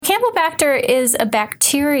Campylobacter is a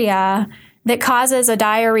bacteria that causes a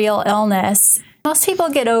diarrheal illness. Most people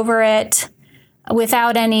get over it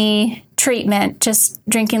without any treatment, just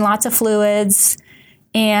drinking lots of fluids.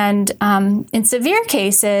 And in severe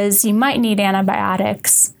cases, you might need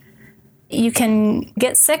antibiotics. You can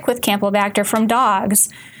get sick with Campylobacter from dogs.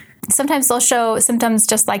 Sometimes they'll show symptoms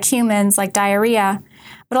just like humans, like diarrhea.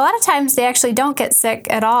 But a lot of times they actually don't get sick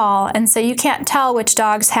at all. And so you can't tell which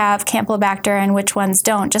dogs have Campylobacter and which ones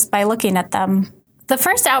don't just by looking at them. The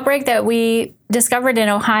first outbreak that we discovered in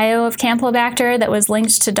Ohio of Campylobacter that was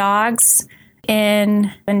linked to dogs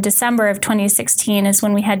in December of 2016 is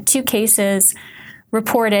when we had 2 cases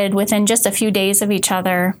reported within just a few days of each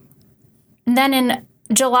other. And then in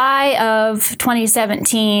July of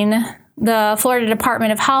 2017, the Florida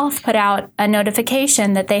Department of Health put out a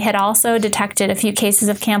notification that they had also detected a few cases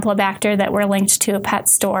of Campylobacter that were linked to a pet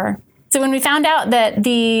store. So when we found out that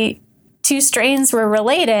the 2 strains were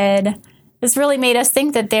related, this really made us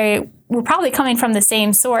think that they were probably coming from the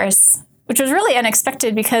same source, which was really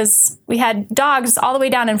unexpected because we had dogs all the way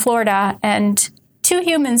down in Florida and 2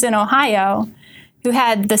 humans in Ohio who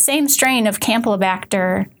had the same strain of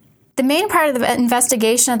Campylobacter. The main part of the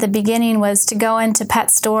investigation at the beginning was to go into pet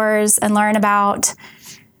stores and learn about,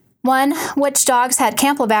 one, which dogs had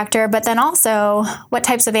Campylobacter, but then also what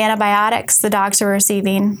types of antibiotics the dogs were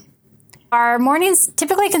receiving. Our mornings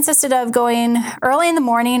typically consisted of going early in the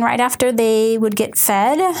morning right after they would get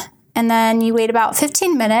fed, and then you wait about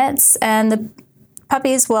 15 minutes, and the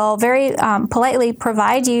puppies will very politely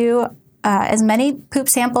provide you as many poop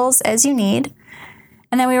samples as you need.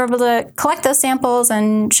 And then we were able to collect those samples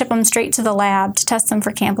and ship them straight to the lab to test them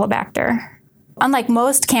for Campylobacter. Unlike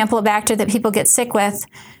most Campylobacter that people get sick with,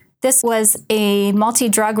 this was a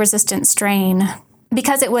multi-drug resistant strain.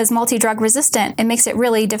 Because it was multi-drug resistant, it makes it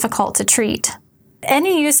really difficult to treat.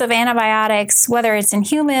 Any use of antibiotics, whether it's in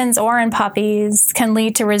humans or in puppies, can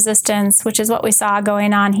lead to resistance, which is what we saw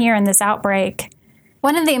going on here in this outbreak.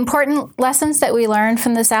 One of the important lessons that we learned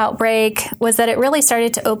from this outbreak was that it really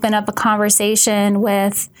started to open up a conversation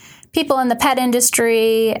with people in the pet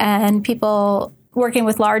industry and people working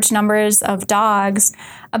with large numbers of dogs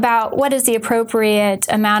about what is the appropriate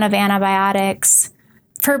amount of antibiotics.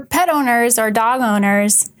 For pet owners or dog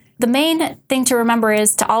owners, the main thing to remember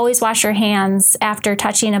is to always wash your hands after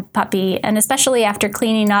touching a puppy, and especially after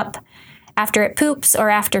cleaning up after it poops or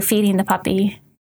after feeding the puppy.